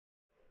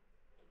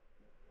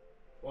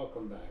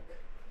Welcome back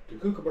to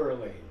Kookaburra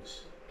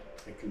Lanes.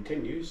 It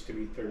continues to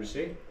be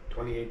Thursday,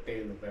 28th day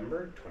of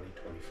November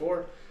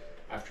 2024,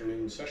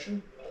 afternoon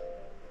session.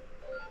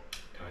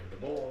 Time to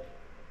bowl.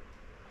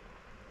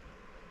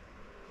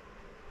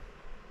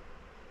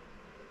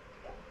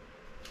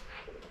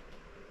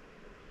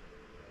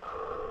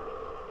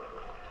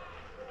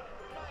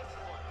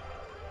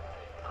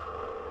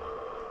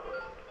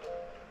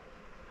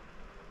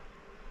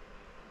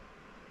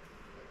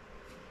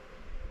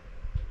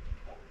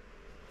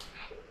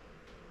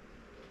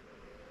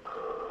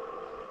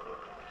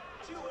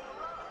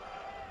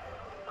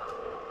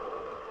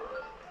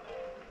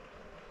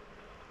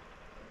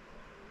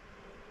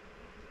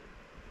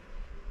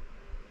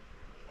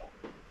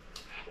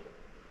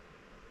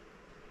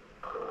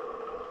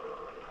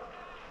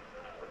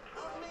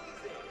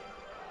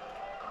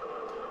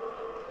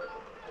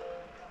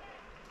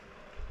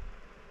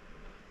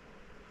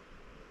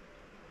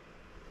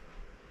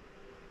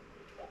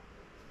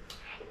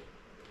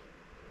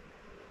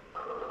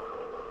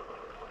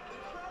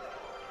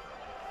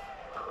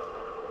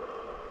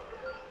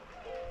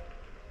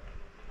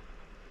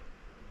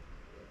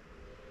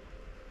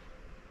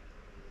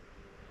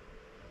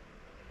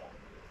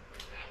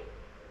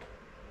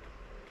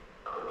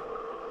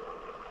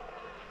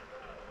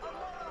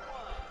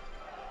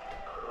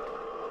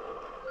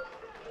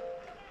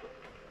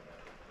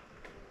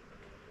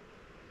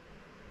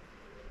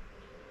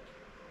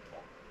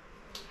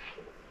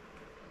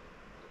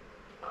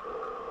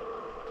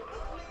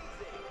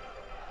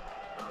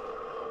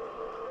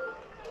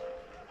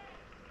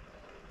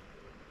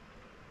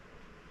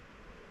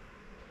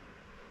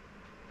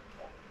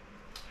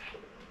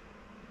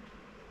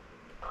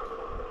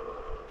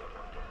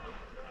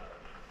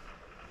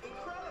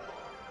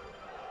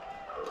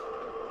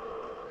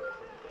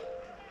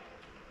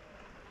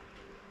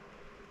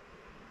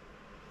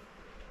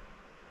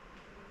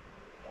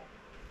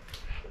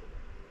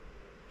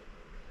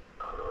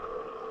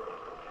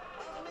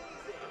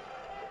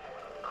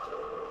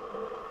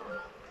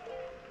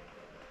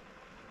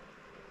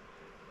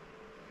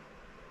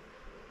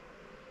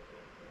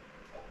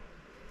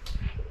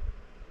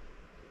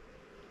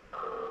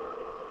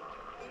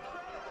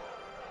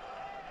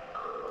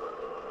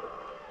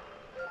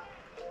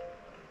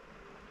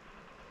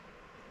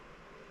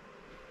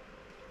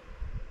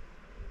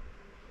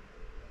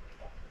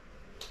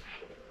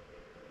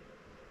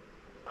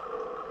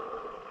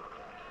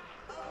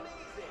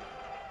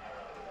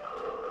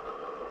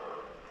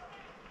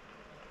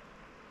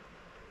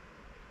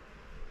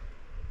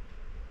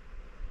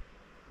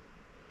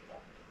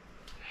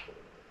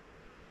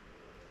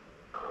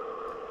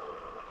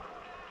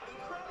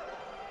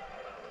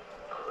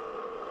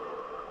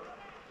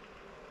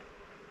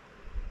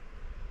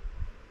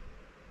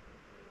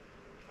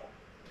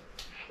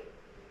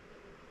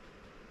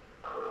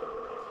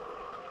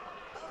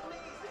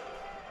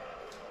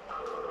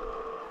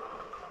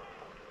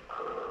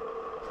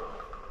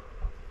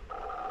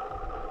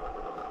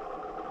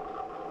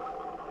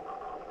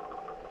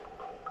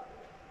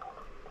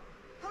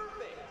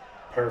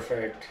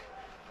 Perfect.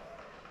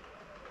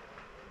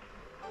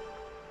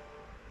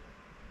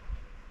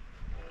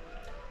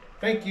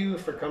 Thank you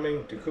for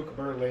coming to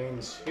Kookaburra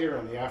Lanes here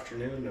on the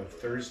afternoon of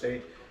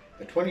Thursday,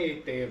 the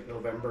 28th day of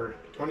November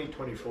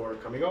 2024,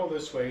 coming all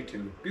this way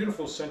to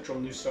beautiful central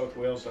New South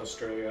Wales,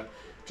 Australia,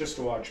 just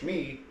to watch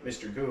me,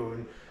 Mr.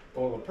 Goon,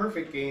 bowl a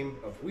perfect game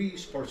of Wii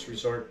Sports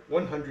Resort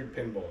 100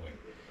 pin bowling.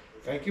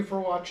 Thank you for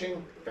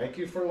watching, thank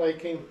you for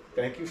liking,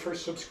 thank you for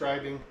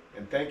subscribing,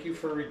 and thank you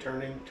for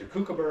returning to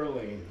Kookaburra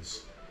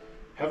Lanes.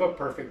 Have a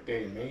perfect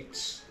day,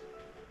 mates.